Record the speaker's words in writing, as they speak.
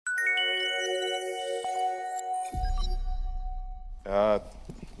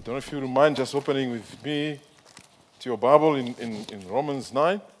Don't know if you mind just opening with me to your Bible in Romans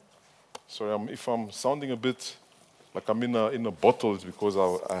 9. Sorry, if I'm sounding a bit like I'm in a bottle, it's because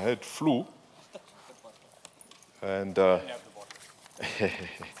I had flu. And I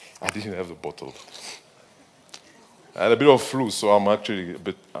didn't have the bottle. I had a bit of flu, so I'm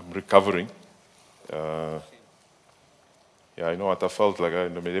recovering. Uh, yeah, I know what I felt like.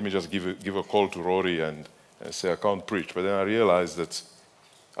 Let me just give a call to Rory and say I can't preach. But then I realized that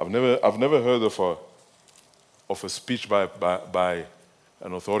I've never heard of a speech by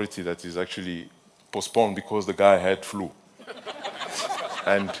an authority that is actually postponed because the guy had flu.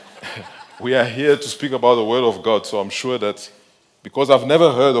 And we are here to speak about the word of God, so I'm sure that because I've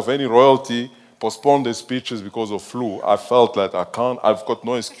never heard of any royalty postpone their speeches because of flu, I felt that I've got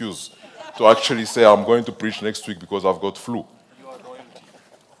no excuse to actually say I'm going to preach next week because I've got flu.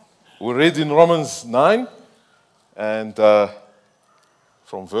 We read in Romans 9 and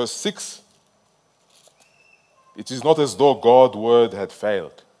from verse 6, it is not as though God's word had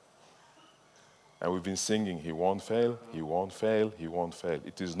failed. And we've been singing, He won't fail, He won't fail, He won't fail.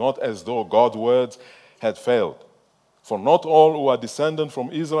 It is not as though God's words had failed. For not all who are descended from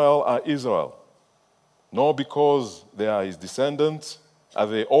Israel are Israel, nor because they are his descendants are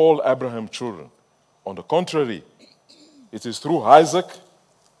they all Abraham's children. On the contrary, it is through Isaac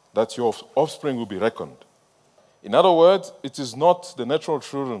that your offspring will be reckoned. In other words, it is not the natural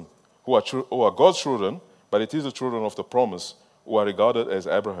children who are God's children, but it is the children of the promise who are regarded as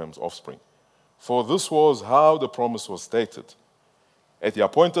Abraham's offspring. For this was how the promise was stated. At the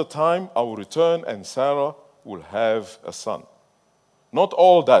appointed time, I will return and Sarah will have a son. Not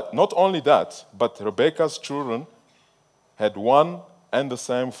only that, but Rebekah's children had one and the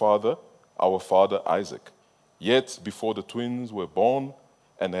same father, our father Isaac. Yet before the twins were born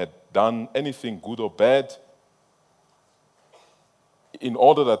and had done anything good or bad, in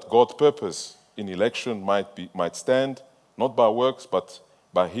order that God's purpose in election might stand, not by works, but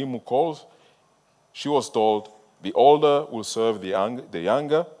by him who calls, she was told, the older will serve the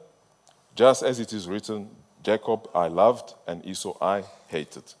younger, just as it is written, Jacob I loved and Esau I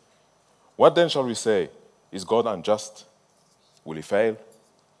hated. What then shall we say? Is God unjust? Will he fail?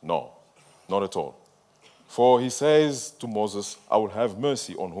 No, not at all. For he says to Moses, I will have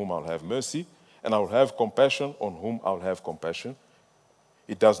mercy on whom I'll have mercy, and I will have compassion on whom I'll have compassion.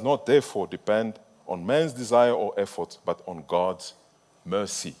 It does not therefore depend on man's desire or effort, but on God's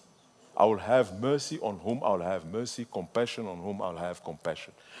mercy. I will have mercy on whom I will have mercy, compassion on whom I will have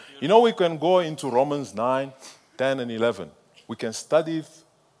compassion. You know, we can go into Romans 9, 10, and 11. We can study it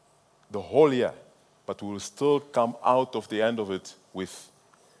the whole year, but we will still come out of the end of it with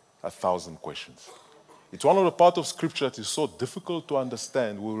 1,000 questions. It's one of the parts of Scripture that is so difficult to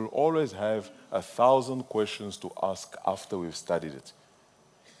understand. We will always have 1,000 questions to ask after we've studied it.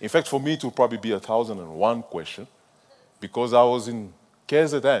 In fact, for me, it will probably be 1,001 question because I was in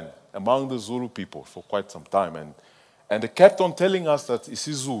KZN among the Zulu people for quite some time. And they kept on telling us that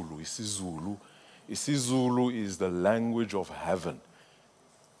isiZulu is the language of heaven.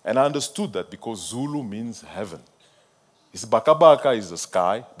 And I understood that because Zulu means heaven. Isibakabaka is the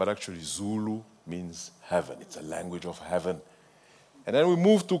sky, but actually Zulu means heaven. It's a language of heaven. And then we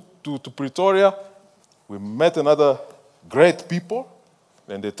moved to Pretoria. We met another great people.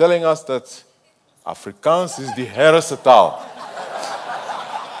 And they're telling us that Afrikaans is the Heresetaal.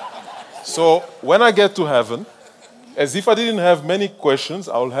 So when I get to heaven, as if I didn't have many questions,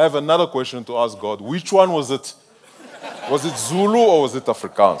 I will have another question to ask God. Which one was it? Was it Zulu or was it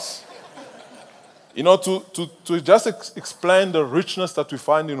Afrikaans? You know, to just explain the richness that we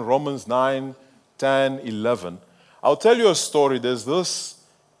find in Romans 9, 10, 11, I'll tell you a story. There's this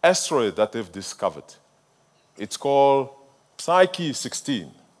asteroid that they've discovered. It's called Psyche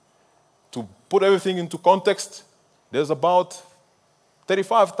 16. To put everything into context, there's about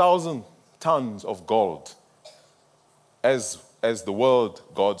 35,000 tons of gold as the world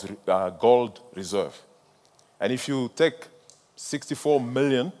gold reserve. And if you take 64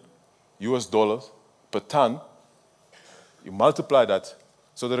 million US dollars per ton, you multiply that.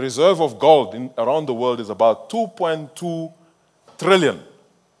 So the reserve of gold around the world is about $2.2 trillion.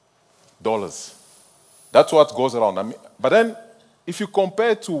 That's what goes around. But then, if you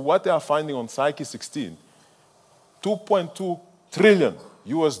compare to what they are finding on Psyche 16, 2.2 trillion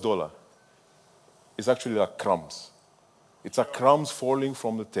US dollar is actually like crumbs. It's like crumbs falling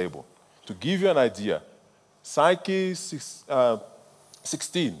from the table. To give you an idea, Psyche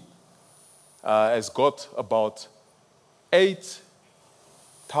 16 has got about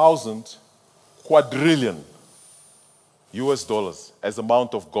 8,000 quadrillion US dollars as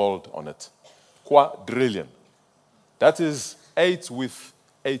amount of gold on it. Quadrillion. That is 8 with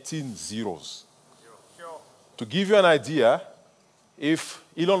 18 zeros. To give you an idea, if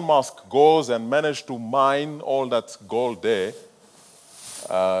Elon Musk goes and manages to mine all that gold there,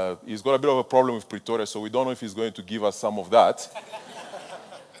 he's got a bit of a problem with Pretoria, so we don't know if he's going to give us some of that.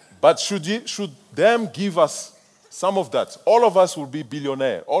 But should them give us some of that, all of us will be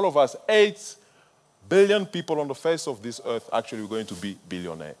billionaire. All of us, 8 billion people on the face of this earth, actually are going to be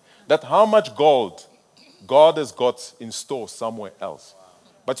billionaire. That's how much gold God has got in store somewhere else.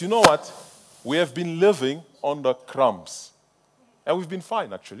 But you know what? We have been living on the crumbs. And we've been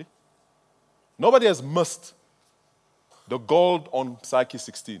fine, actually. Nobody has missed the gold on Psyche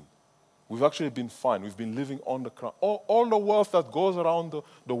 16. We've actually been fine. We've been living on the crumbs. All the wealth that goes around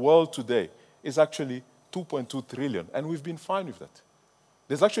the world today is actually 2.2 trillion. And we've been fine with that.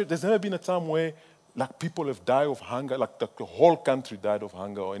 There's never been a time where like people have died of hunger, like the whole country died of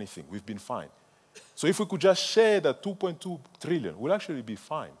hunger or anything. We've been fine. So if we could just share that 2.2 trillion, we'll actually be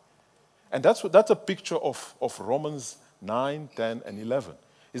fine. And that's a picture of Romans 9, 10, and 11.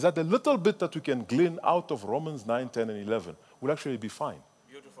 Is that the little bit that we can glean out of Romans 9, 10, and 11 will actually be fine.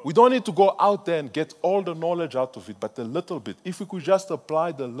 Beautiful. We don't need to go out there and get all the knowledge out of it, but the little bit. If we could just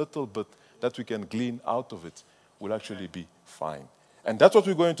apply the little bit that we can glean out of it, we'll actually be fine. And that's what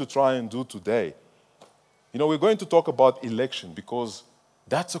we're going to try and do today. You know, we're going to talk about election because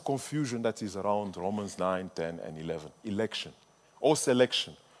that's a confusion that is around Romans 9, 10, and 11. Election or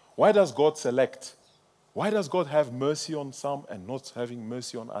selection. Why does God select? Why does God have mercy on some and not having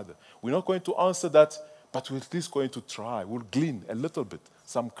mercy on others? We're not going to answer that, but we're at least going to try. We'll glean a little bit,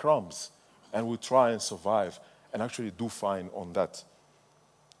 some crumbs, and we'll try and survive and actually do fine on that.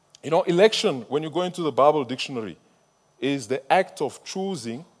 You know, election, when you go into the Bible dictionary, is the act of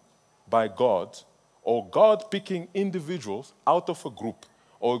choosing by God or God picking individuals out of a group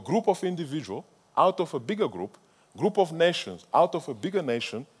or a group of individuals out of a bigger group of nations out of a bigger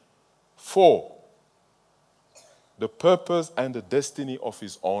nation for the purpose and the destiny of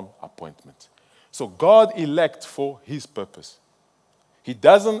his own appointment. So God elects for his purpose. He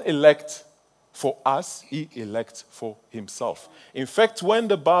doesn't elect for us, he elects for himself. In fact, when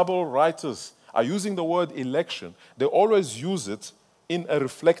the Bible writers are using the word election, they always use it in a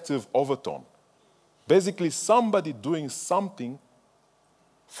reflective overtone. Basically, somebody doing something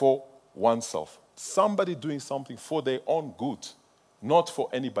for oneself. Somebody doing something for their own good, not for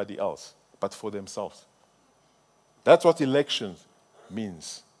anybody else, but for themselves. That's what election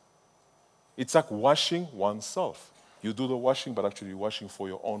means. It's like washing oneself. You do the washing, but actually you're washing for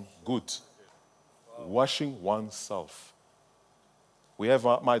your own good. Wow. Washing oneself. We have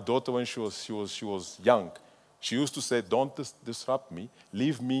my daughter when she was young. She used to say, "Don't disrupt me.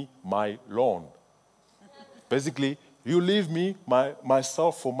 Leave me my lawn." Basically, you leave me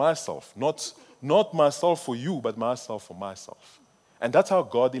myself for myself, not myself for you, but myself for myself. And that's how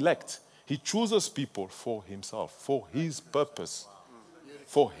God elects. He chooses people for himself, for his purpose.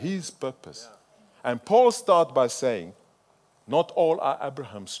 For his purpose. And Paul starts by saying, not all are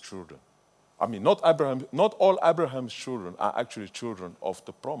Abraham's children. I mean, not all Abraham's children are actually children of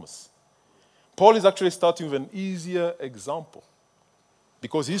the promise. Paul is actually starting with an easier example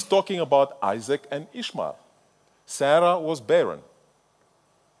because he's talking about Isaac and Ishmael. Sarah was barren.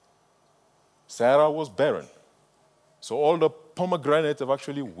 Sarah was barren. So all the pomegranates have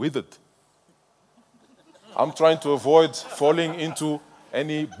actually withered. I'm trying to avoid falling into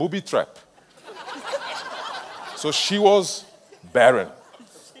any booby trap. So she was barren.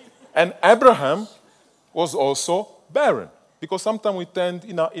 And Abraham was also barren. Because sometimes we tend,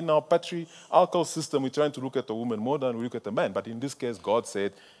 in our patriarchal system, we're trying to look at the woman more than we look at the man. But in this case, God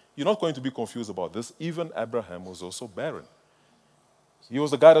said, you're not going to be confused about this. Even Abraham was also barren. He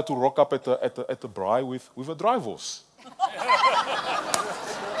was the guy that would rock up at the braai with a dry horse.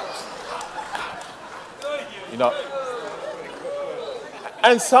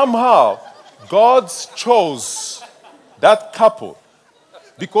 And somehow, God chose that couple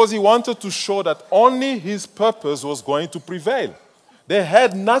because he wanted to show that only his purpose was going to prevail. They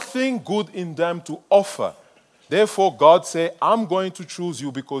had nothing good in them to offer. Therefore, God said, I'm going to choose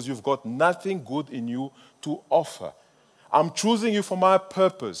you because you've got nothing good in you to offer. I'm choosing you for my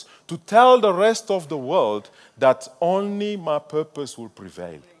purpose, to tell the rest of the world that only my purpose will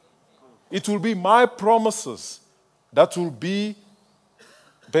prevail. It will be my promises that will be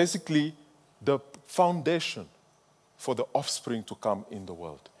basically the foundation for the offspring to come in the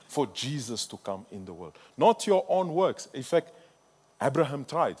world, for Jesus to come in the world. Not your own works. In fact, Abraham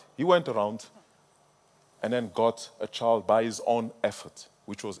tried. He went around and then got a child by his own effort,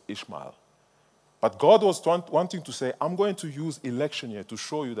 which was Ishmael. But God was wanting to say, I'm going to use election here to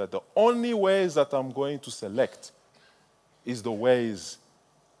show you that the only ways that I'm going to select is the ways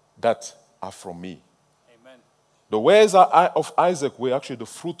that are from me. Amen. The ways of Isaac were actually the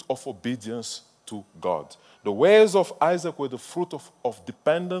fruit of obedience to God. The ways of Isaac were the fruit of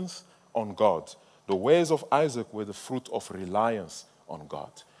dependence on God. The ways of Isaac were the fruit of reliance on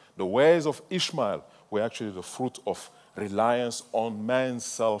God. The ways of Ishmael were actually the fruit of reliance on man's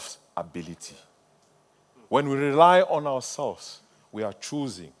self-ability. When we rely on ourselves, we are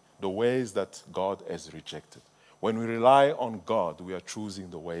choosing the ways that God has rejected. When we rely on God, we are choosing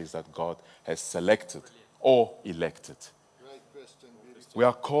the ways that God has selected or elected. We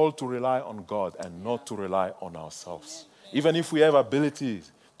are called to rely on God and not to rely on ourselves. Even if we have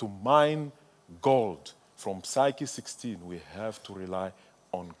abilities to mine gold from Psyche 16, we have to rely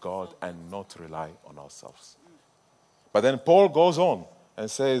on God and not rely on ourselves. But then Paul goes on and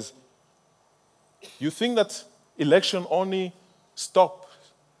says, you think that election only stops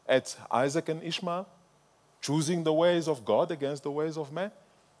at Isaac and Ishmael, choosing the ways of God against the ways of man?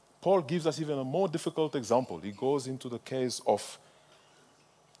 Paul gives us even a more difficult example. He goes into the case of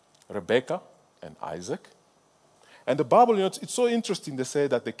Rebekah and Isaac. And the Bible, it's so interesting. They say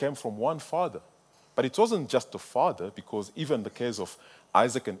that they came from one father. But it wasn't just the father, because even the case of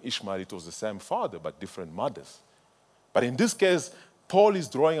Isaac and Ishmael, it was the same father, but different mothers. But in this case, Paul is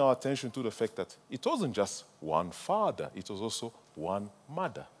drawing our attention to the fact that it wasn't just one father, it was also one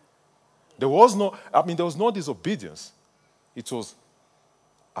mother. There was no disobedience. It was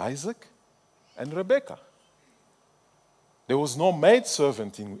Isaac and Rebekah. There was no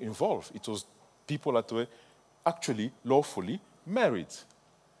maidservant involved. It was people that were actually lawfully married.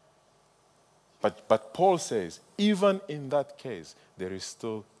 But Paul says, even in that case, there is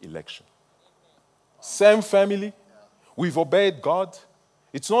still election. Same family, we've obeyed God.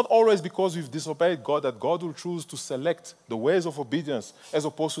 It's not always because we've disobeyed God that God will choose to select the ways of obedience as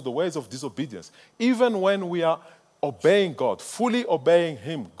opposed to the ways of disobedience. Even when we are obeying God, fully obeying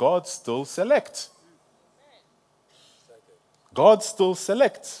Him, God still selects. God still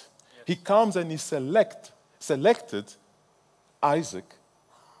selects. He comes and He selected Isaac.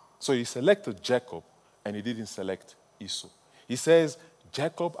 So He selected Jacob and He didn't select Esau. He says,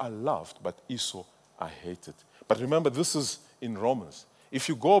 Jacob I loved, but Esau I hated. But remember, this is in Romans. If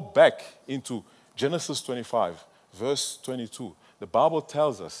you go back into Genesis 25, verse 22, the Bible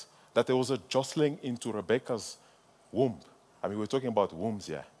tells us that there was a jostling into Rebekah's womb. I mean, we're talking about wombs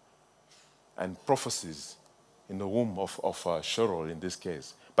here. And prophecies in the womb of Sheryl in this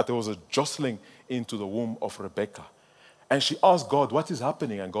case. But there was a jostling into the womb of Rebekah. And she asked God, what is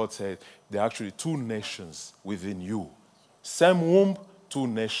happening? And God said, there are actually two nations within you. Same womb, two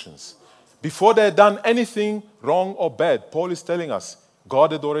nations. Before they had done anything wrong or bad, Paul is telling us,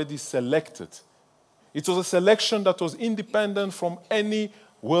 God had already selected. It was a selection that was independent from any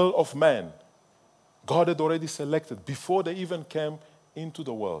will of man. God had already selected. Before they even came into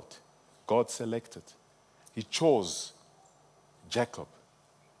the world, God selected. He chose Jacob.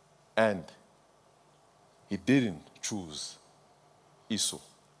 And He didn't choose Esau.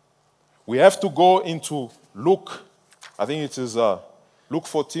 We have to go into Luke, I think it is Luke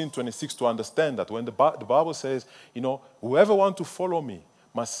 14:26 to understand that when the Bible says, whoever wants to follow me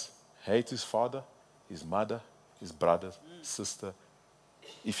must hate his father, his mother, his brother, sister,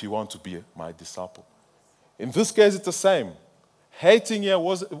 if you want to be my disciple. In this case, it's the same. Hating here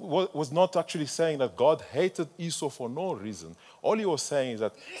was not actually saying that God hated Esau for no reason. All He was saying is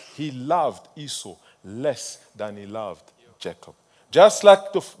that He loved Esau less than He loved Jacob. Just like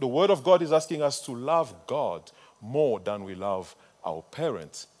the Word of God is asking us to love God more than we love our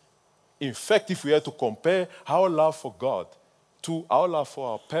parents. In fact, if we had to compare our love for God to our love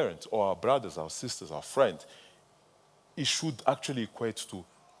for our parents or our brothers, our sisters, our friends, it should actually equate to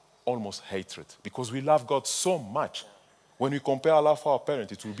almost hatred, because we love God so much. When we compare our love for our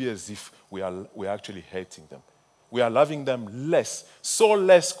parents, it will be as if we are actually hating them. We are loving them less, so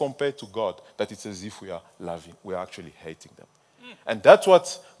less compared to God, that it's as if we are actually hating them. And that's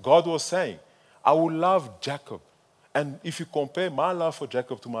what God was saying. I will love Jacob. And if you compare my love for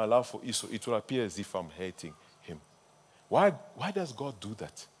Jacob to my love for Esau, it will appear as if I'm hating him. Why does God do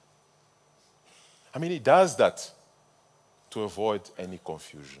that? I mean, He does that to avoid any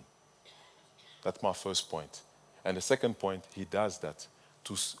confusion. That's my first point. And the second point, He does that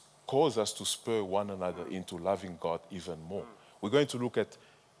to cause us to spur one another into loving God even more. We're going to look at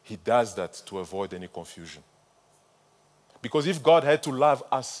He does that to avoid any confusion. Because if God had to love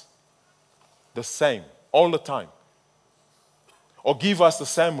us the same all the time, or give us the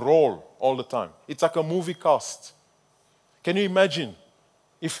same role all the time, it's like a movie cast. Can you imagine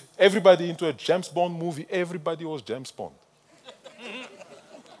if everybody into a James Bond movie, everybody was James Bond?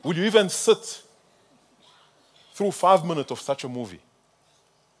 Would you even sit through 5 minutes of such a movie.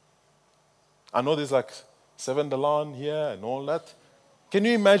 I know there's like 7 Delan here and all that. Can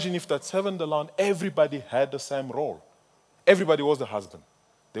you imagine if that 7 Delan, everybody had the same role? Everybody was the husband.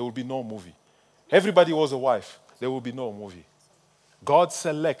 There would be no movie. Everybody was a wife. There would be no movie. God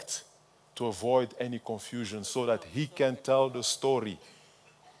selects to avoid any confusion so that he can tell the story.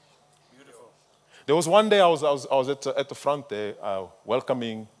 Beautiful. There was one day I was at the front there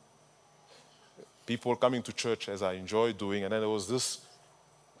welcoming people coming to church as I enjoy doing. And then there was this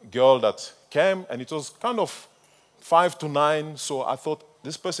girl that came, and it was kind of 5 to 9. So I thought,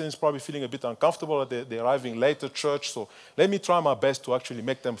 this person is probably feeling a bit uncomfortable that they're arriving late at church. So let me try my best to actually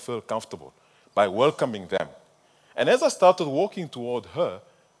make them feel comfortable by welcoming them. And as I started walking toward her,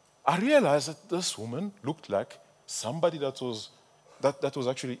 I realized that this woman looked like somebody that was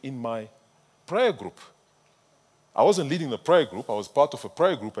actually in my prayer group. I wasn't leading the prayer group. I was part of a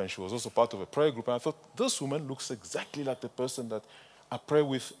prayer group, and she was also part of a prayer group. And I thought, this woman looks exactly like the person that I pray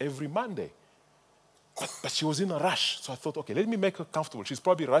with every Monday. But she was in a rush. So I thought, okay, let me make her comfortable. She's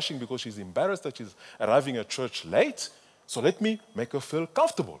probably rushing because she's embarrassed that she's arriving at church late. So let me make her feel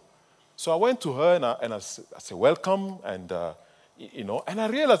comfortable. So I went to her and I said, welcome. And, and I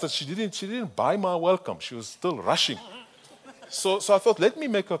realized that she didn't buy my welcome. She was still rushing. So I thought, let me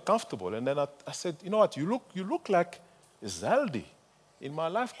make her comfortable. And then I said, you know what, you look like Zaldi in my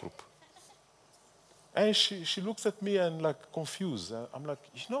life group. And she looks at me and like confused. I'm like,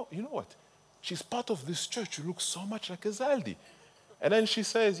 you know what? She's part of this church. You look so much like Zaldi. And then she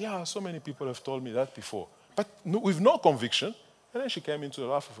says, yeah, so many people have told me that before. But with no conviction. And then she came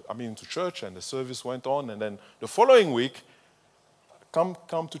into church, and the service went on. And then the following week, come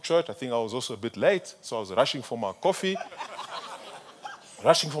to church. I think I was also a bit late, so I was rushing for my coffee.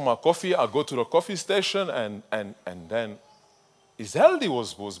 I go to the coffee station, and then Izaldi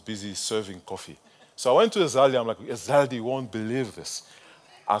was busy serving coffee. So I went to Izaldi. I'm like, Izaldi, you won't believe this.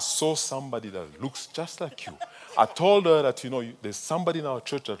 I saw somebody that looks just like you. I told her that, there's somebody in our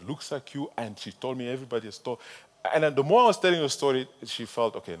church that looks like you, and she told me everybody has told. And then the more I was telling the story, she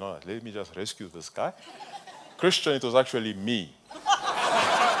felt, okay, no, let me just rescue this guy. Christian, it was actually me.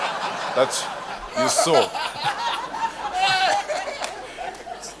 That you saw.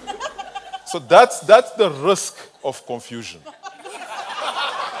 So that's the risk of confusion.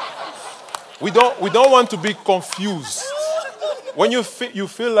 We don't want to be confused. When you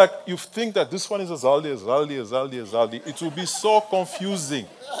feel like you think that this one is Azaldi, it will be so confusing.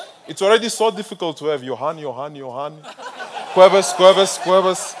 It's already so difficult to have Johan, Cuevas.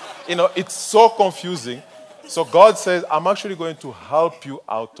 It's so confusing. So God says, I'm actually going to help you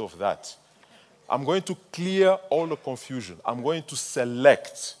out of that. I'm going to clear all the confusion. I'm going to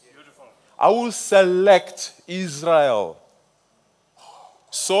select. Beautiful. I will select Israel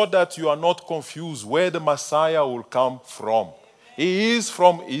so that you are not confused where the Messiah will come from. He is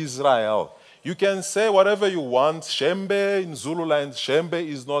from Israel. You can say whatever you want. Shembe in Zululand, Shembe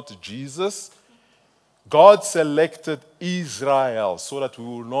is not Jesus. God selected Israel so that we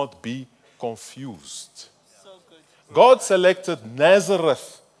will not be confused. So good. God selected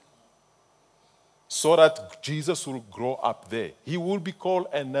Nazareth so that Jesus will grow up there. He will be called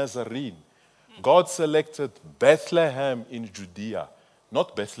a Nazarene. God selected Bethlehem in Judea,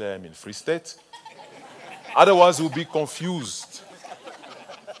 not Bethlehem in Free State. Otherwise, we'll be confused.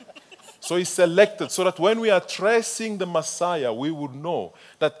 So he selected so that when we are tracing the Messiah, we would know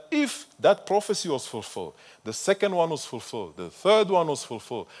that if that prophecy was fulfilled, the second one was fulfilled, the third one was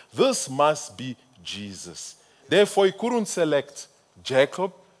fulfilled, this must be Jesus. Therefore, he couldn't select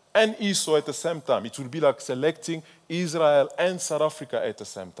Jacob and Esau at the same time. It would be like selecting Israel and South Africa at the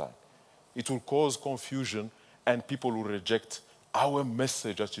same time. It will cause confusion, and people will reject our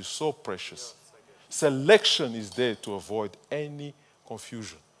message that is so precious. Selection is there to avoid any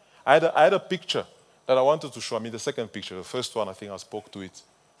confusion. I had a picture that I wanted to show. The second picture, the first one, I think I spoke to it.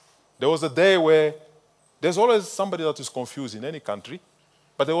 There was a day where there's always somebody that is confused in any country,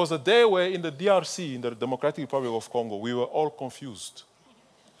 but there was a day where in the DRC, in the Democratic Republic of Congo, we were all confused.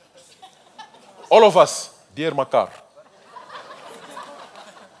 All of us, dear Makar.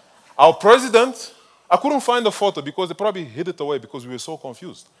 Our president, I couldn't find the photo because they probably hid it away because we were so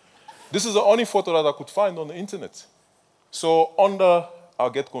confused. This is the only photo that I could find on the internet. So I'll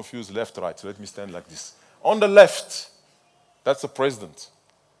get confused left, right. So let me stand like this. On the left, that's the president.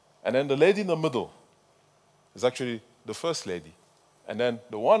 And then the lady in the middle is actually the first lady. And then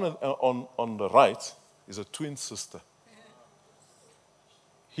the one on the right is a twin sister.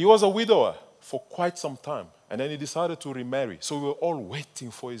 He was a widower for quite some time. And then he decided to remarry. So we were all waiting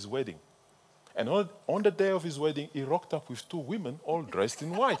for his wedding. And on the day of his wedding, he rocked up with two women all dressed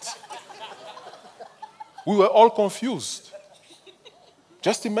in white. We were all confused.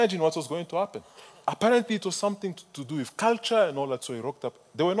 Just imagine what was going to happen. Apparently, it was something to do with culture and all that, so he rocked up.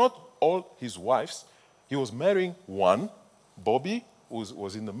 They were not all his wives. He was marrying one, Bobby, who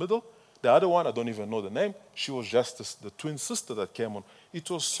was in the middle. The other one, I don't even know the name. She was just the twin sister that came on. It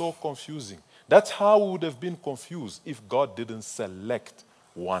was so confusing. That's how we would have been confused if God didn't select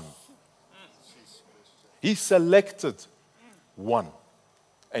one. He selected one,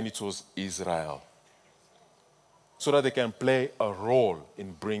 and it was Israel, so that they can play a role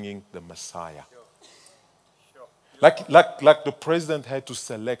in bringing the Messiah. Like the president had to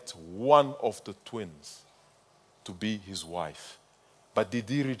select one of the twins to be his wife. But did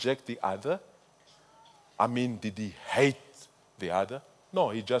he reject the other? I mean, did he hate the other?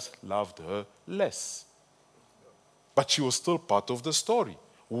 No, he just loved her less. But she was still part of the story.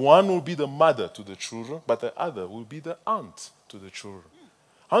 One will be the mother to the children, but the other will be the aunt to the children.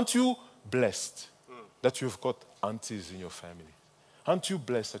 Aren't you blessed that you've got aunties in your family? Aren't you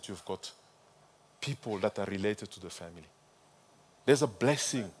blessed that you've got people that are related to the family? There's a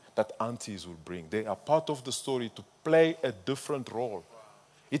blessing that aunties will bring. They are part of the story to play a different role.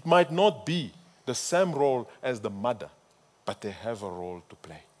 It might not be the same role as the mother, but they have a role to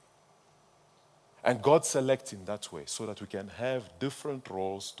play. And God selects in that way so that we can have different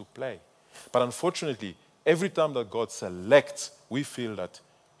roles to play. But unfortunately, every time that God selects, we feel that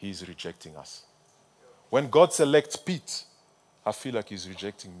He's rejecting us. When God selects Pete, I feel like He's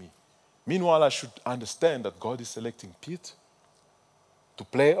rejecting me. Meanwhile, I should understand that God is selecting Pete to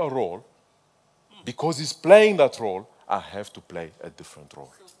play a role. Because He's playing that role, I have to play a different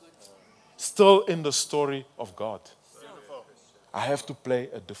role. Still in the story of God, I have to play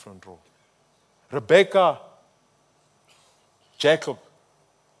a different role. Rebecca, Jacob,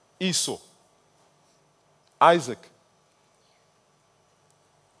 Esau, Isaac,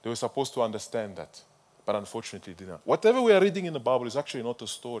 they were supposed to understand that, but unfortunately didn't. Whatever we are reading in the Bible is actually not a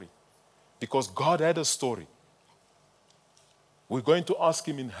story, because God had a story. We're going to ask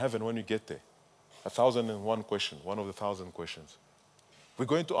Him in heaven when we get there. 1,001 question, one of the 1,000 questions. We're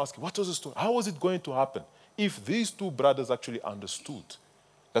going to ask Him, what was the story? How was it going to happen if these two brothers actually understood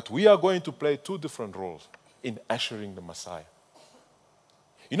that we are going to play two different roles in ushering the Messiah?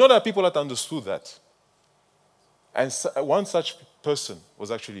 You know, there are people that understood that. And one such person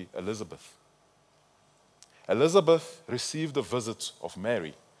was actually Elizabeth. Elizabeth received the visit of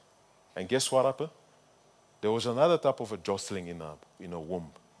Mary. And guess what happened? There was another type of a jostling in her womb.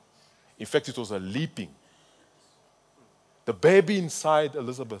 In fact, it was a leaping. The baby inside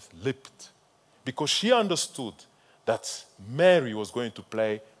Elizabeth leaped because she understood that Mary was going to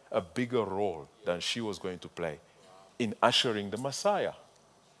play a bigger role than she was going to play in ushering the Messiah.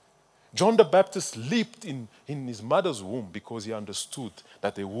 John the Baptist leaped in his mother's womb because he understood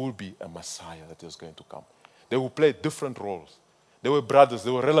that there would be a Messiah that was going to come. They would play different roles. They were brothers,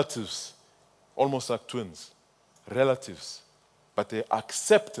 they were relatives, almost like twins, relatives. But they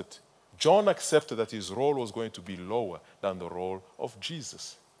accepted, John accepted that his role was going to be lower than the role of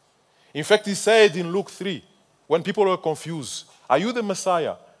Jesus. In fact, he said in Luke 3, when people were confused, are you the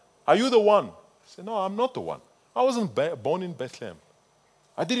Messiah? Are you the one? He said, no, I'm not the one. I wasn't born in Bethlehem.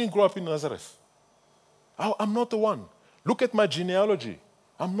 I didn't grow up in Nazareth. I'm not the one. Look at my genealogy.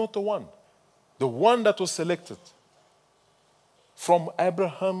 I'm not the one. The one that was selected from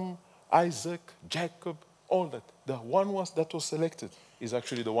Abraham, Isaac, Jacob, all that. The one that was selected is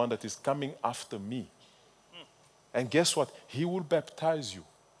actually the one that is coming after me. And guess what? He will baptize you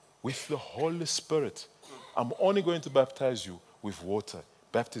with the Holy Spirit. I'm only going to baptize you with water,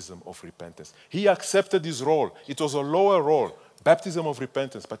 baptism of repentance. He accepted his role. It was a lower role, baptism of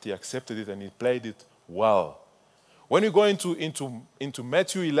repentance, but he accepted it and he played it well. When you go into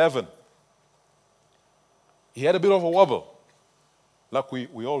Matthew 11, he had a bit of a wobble, like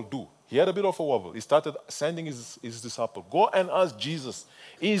we all do. He had a bit of a wobble. He started sending his disciples, go and ask Jesus,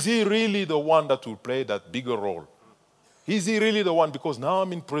 is he really the one that will play that bigger role? Is he really the one? Because now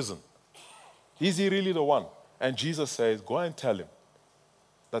I'm in prison. Is he really the one? And Jesus says, go and tell him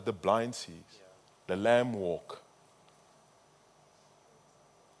that the blind sees, the lame walk.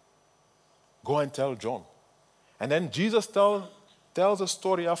 Go and tell John. And then Jesus tells a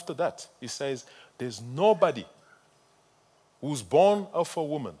story after that. He says, there's nobody who's born of a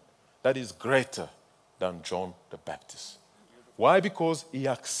woman that is greater than John the Baptist. Why? Because he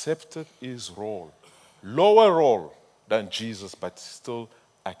accepted his role. Lower role than Jesus, but still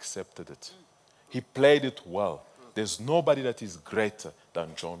accepted it. He played it well. There's nobody that is greater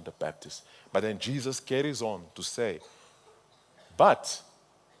than John the Baptist. But then Jesus carries on to say, but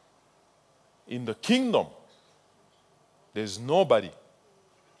in the kingdom, there's nobody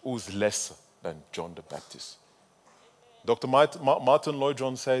who's lesser than John the Baptist. Dr. Martin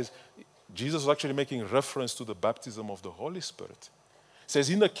Lloyd-Jones says Jesus was actually making reference to the baptism of the Holy Spirit. He says,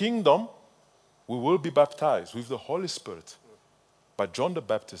 in the kingdom, we will be baptized with the Holy Spirit. But John the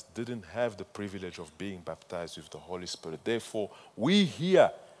Baptist didn't have the privilege of being baptized with the Holy Spirit. Therefore, we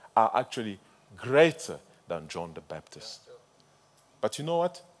here are actually greater than John the Baptist. But you know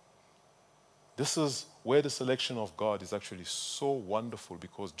what? This is where the selection of God is actually so wonderful,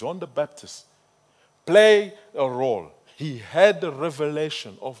 because John the Baptist played a role. He had the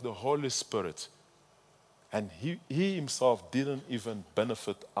revelation of the Holy Spirit, and he himself didn't even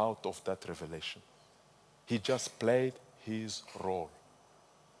benefit out of that revelation. He just played his role.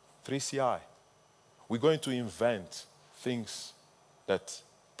 3CI, we're going to invent things that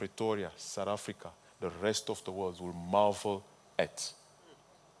Pretoria, South Africa, the rest of the world will marvel at.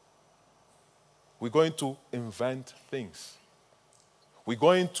 We're going to invent things. We're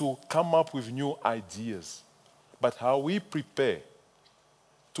going to come up with new ideas. But how we prepare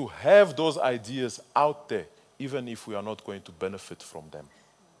to have those ideas out there, even if we are not going to benefit from them?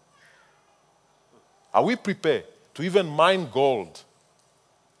 Are we prepared to even mine gold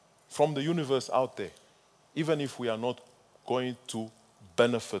from the universe out there, even if we are not going to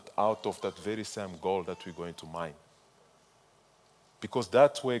benefit out of that very same gold that we're going to mine? Because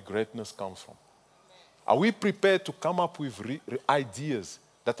that's where greatness comes from. Are we prepared to come up with ideas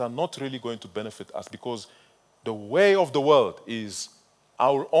that are not really going to benefit us? Because the way of the world is, I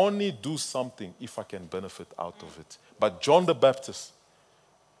will only do something if I can benefit out of it. But John the Baptist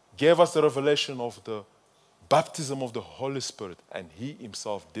gave us the revelation of the baptism of the Holy Spirit, and he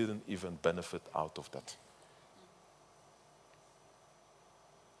himself didn't even benefit out of that.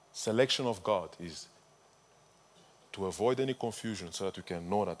 Selection of God is to avoid any confusion so that we can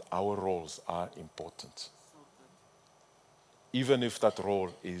know that our roles are important, even if that role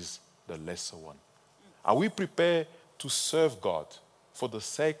is the lesser one. Are we prepared to serve God for the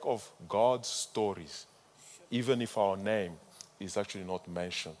sake of God's stories, even if our name is actually not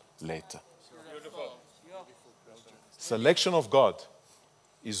mentioned later? Selection of God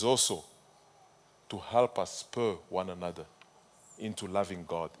is also to help us spur one another into loving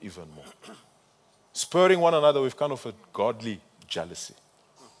God even more. Spurring one another with kind of a godly jealousy.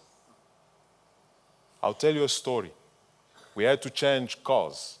 I'll tell you a story. We had to change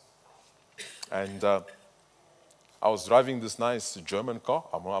cars. And I was driving this nice German car.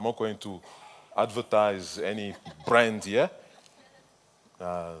 I'm not going to advertise any brand here.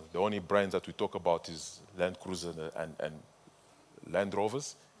 The only brand that we talk about is Land Cruiser and Land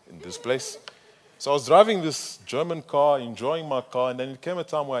Rovers in this place. So I was driving this German car, enjoying my car, and then it came a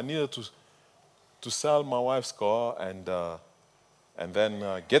time where I needed to sell my wife's car and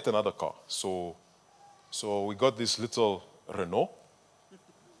then get another car. So we got this little Renault.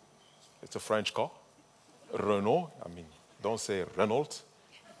 It's a French car. Renault. I mean, don't say Renault.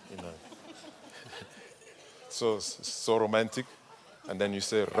 You know. So romantic. And then you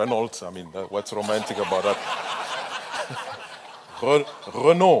say Renault. I mean, what's romantic about that?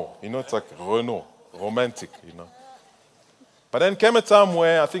 Renault. You know, it's like Renault. Romantic, you know. But then came a time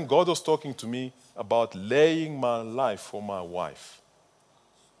where I think God was talking to me about laying my life for my wife.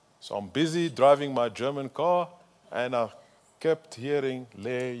 So I'm busy driving my German car, and I kept hearing,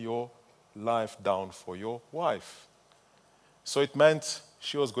 lay your life down for your wife. So it meant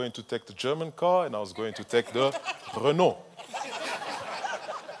she was going to take the German car, and I was going to take the Renault.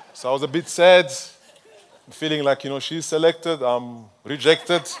 So I was a bit sad, feeling like, she's selected, I'm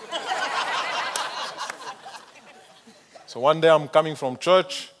rejected. So one day I'm coming from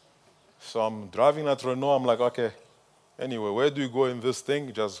church, so I'm driving that Renault. I'm like, okay, anyway, where do you go in this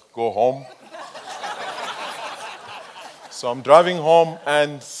thing? Just go home. So I'm driving home,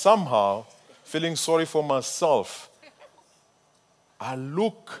 and somehow, feeling sorry for myself, I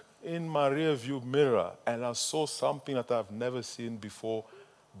look in my rearview mirror, and I saw something that I've never seen before,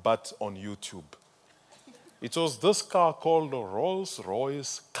 but on YouTube. It was this car called the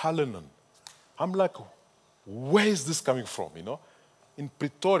Rolls-Royce Cullinan. I'm like, where is this coming from, In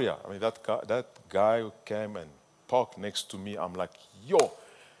Pretoria. I mean, that guy who came and parked next to me, I'm like, yo,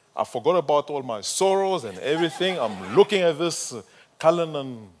 I forgot about all my sorrows and everything. I'm looking at this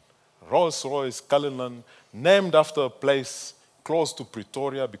Cullinan, Rolls-Royce Cullinan, named after a place close to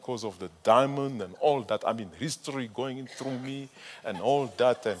Pretoria because of the diamond and all that. I mean, history going through me and all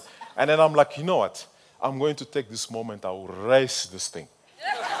that. And then I'm like, you know what? I'm going to take this moment. I will race this thing.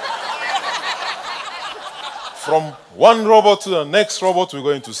 From one robot to the next robot, we're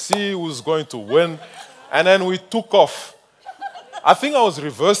going to see who's going to win. And then we took off. I think I was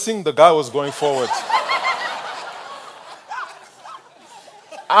reversing. The guy was going forward.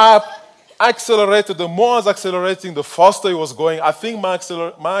 I accelerated. The more I was accelerating, the faster he was going. I think my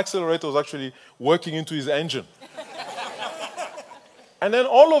accelerator was actually working into his engine. And then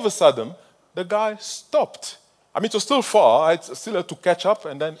all of a sudden, the guy stopped. I mean, it was still far. I still had to catch up,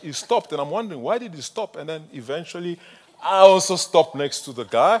 and then he stopped. And I'm wondering, why did he stop? And then eventually, I also stopped next to the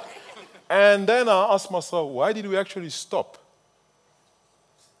guy. And then I asked myself, why did we actually stop?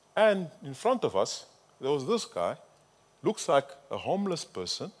 And in front of us, there was this guy, looks like a homeless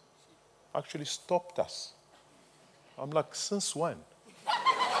person, actually stopped us. I'm like, since when?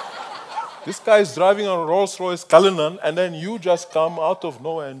 This guy is driving a Rolls-Royce Cullinan, and then you just come out of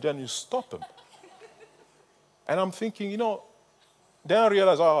nowhere and then you stop him. And I'm thinking, then I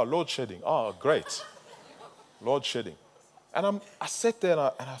realized, load shedding. Great. Load shedding. And I sat there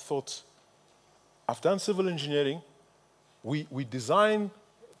and I thought, I've done civil engineering. We design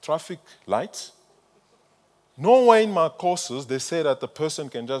traffic lights. Nowhere in my courses they say that the person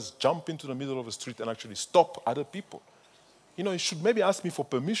can just jump into the middle of a street and actually stop other people. You should maybe ask me for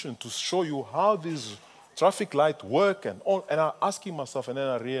permission to show you how these traffic lights work and all. And I'm asking myself, and then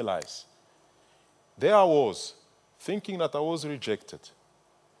I realized, there I was, thinking that I was rejected.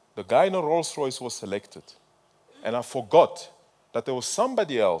 The guy in a Rolls Royce was selected. And I forgot that there was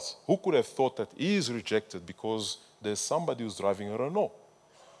somebody else who could have thought that he is rejected because there's somebody who's driving a Renault.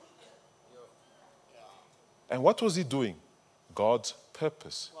 And what was he doing? God's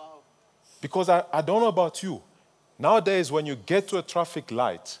purpose. Wow. Because I don't know about you. Nowadays, when you get to a traffic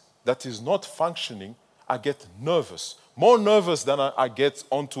light that is not functioning, I get nervous. More nervous than I get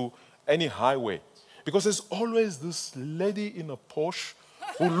onto any highway. Because there's always this lady in a Porsche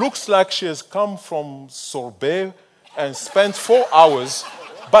who looks like she has come from Sorbet and spent 4 hours,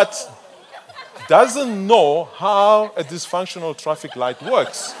 but doesn't know how a dysfunctional traffic light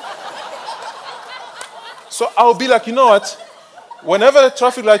works. So I'll be like, you know what? Whenever the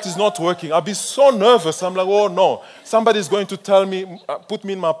traffic light is not working, I'll be so nervous. I'm like, oh no, somebody's going to tell me, put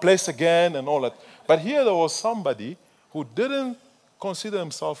me in my place again and all that. But here there was somebody who didn't consider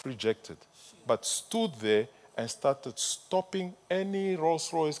himself rejected, but stood there and started stopping any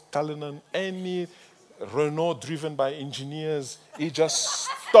Rolls-Royce Cullinan, any Renault driven by engineers. He just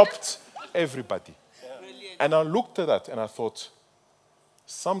stopped everybody. And I looked at that and I thought,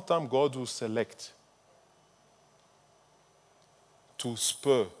 sometime God will select to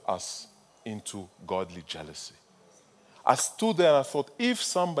spur us into godly jealousy. I stood there and I thought, if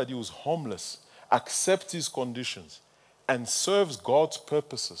somebody who's homeless accepts his conditions and serves God's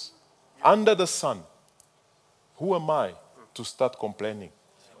purposes under the sun, who am I to start complaining?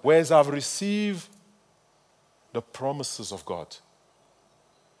 Whereas I've received the promises of God.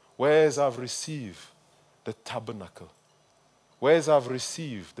 Whereas I've received the tabernacle. Whereas I've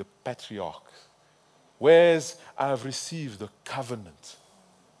received the patriarch. Whereas I have received the covenant.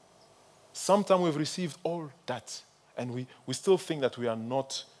 Sometimes we've received all that, and we still think that we are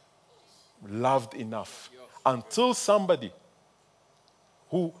not loved enough. Until somebody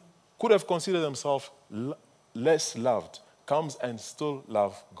who could have considered themselves less loved comes and still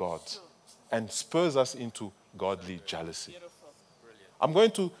love God and spurs us into godly jealousy. I'm going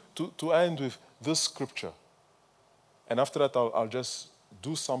to end with this scripture. And after that, I'll just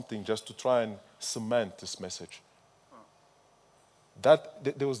do something just to try and cement this message.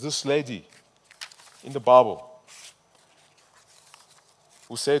 There was this lady in the Bible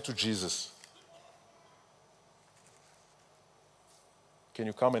who said to Jesus, can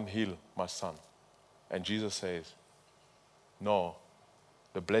you come and heal my son? And Jesus says, no,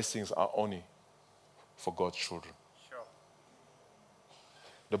 the blessings are only for God's children. Sure.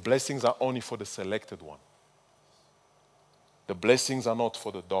 The blessings are only for the selected one. The blessings are not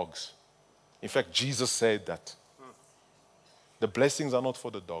for the dogs. In fact, Jesus said that. The blessings are not for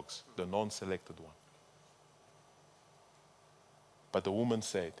the dogs, the non-selected one. But the woman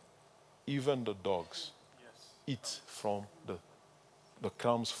said, even the dogs eat from the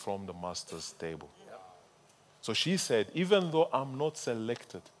crumbs from the master's table. So she said, even though I'm not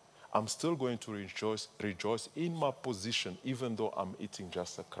selected, I'm still going to rejoice in my position, even though I'm eating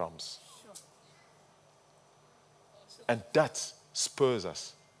just the crumbs. And that spurs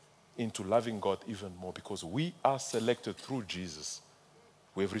us into loving God even more because we are selected through Jesus.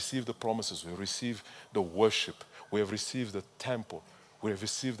 We have received the promises. We have received the worship. We have received the temple. We have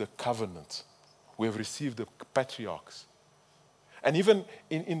received the covenant. We have received the patriarchs. And even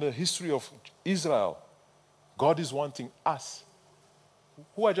in the history of Israel, God is wanting us,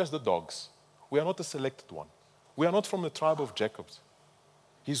 who are just the dogs. We are not the selected one. We are not from the tribe of Jacob.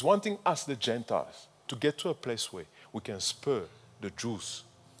 He's wanting us, the Gentiles, to get to a place where we can spur the Jews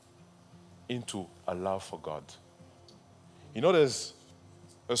into a love for God. You know, there's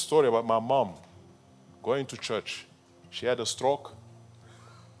a story about my mom going to church. She had a stroke.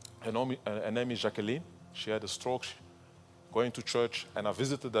 Her name is Jacqueline. She had a stroke going to church, and I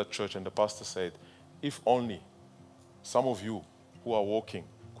visited that church, and the pastor said, if only some of you who are walking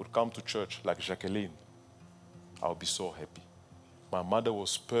could come to church like Jacqueline, I would be so happy. My mother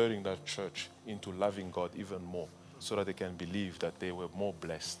was spurring that church into loving God even more so that they can believe that they were more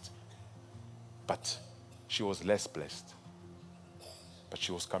blessed. But she was less blessed. But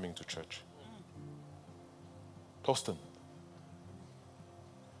she was coming to church. Thorsten.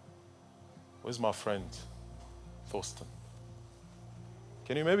 Where's my friend Thorsten?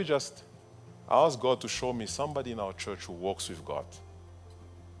 Can you maybe just ask God to show me somebody in our church who walks with God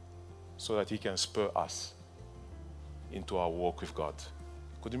so that he can spur us into our walk with God?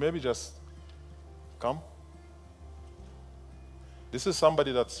 Could you maybe just come? This is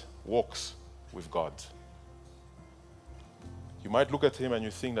somebody that walks with God. You might look at him and you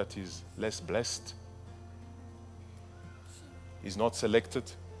think that he's less blessed. He's not selected.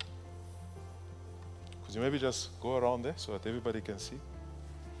 Could you maybe just go around there so that everybody can see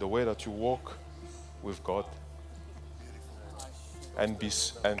the way that you walk with God and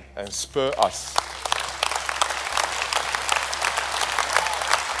spur us?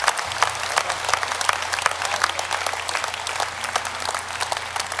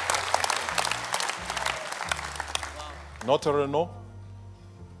 Not a Renault,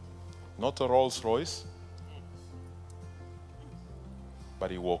 not a Rolls Royce, but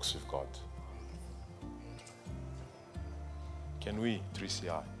he walks with God. Can we,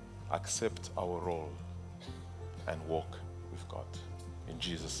 3CI, accept our role and walk with God? In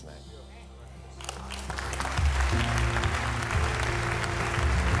Jesus' name.